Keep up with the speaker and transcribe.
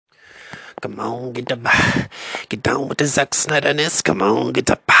Come on, get down with the Zack Snyderness. Come on, get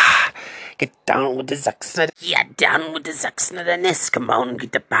down with the Zack Snyder. Yeah, down with the Zack Snyderness. Come on,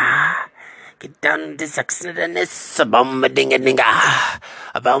 get down with the Zack Snyderness. A bomb a ding a ding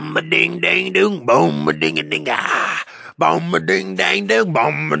a bomb a ding ding ding, bomb a ding a ding bomb a ding dang ding,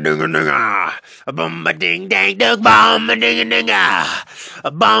 bomb a ding a ding a bomb a ding dang ding, bomb a ding a ding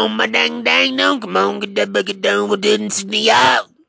a bomb a ding dang ding. Come on, get down with the insignia.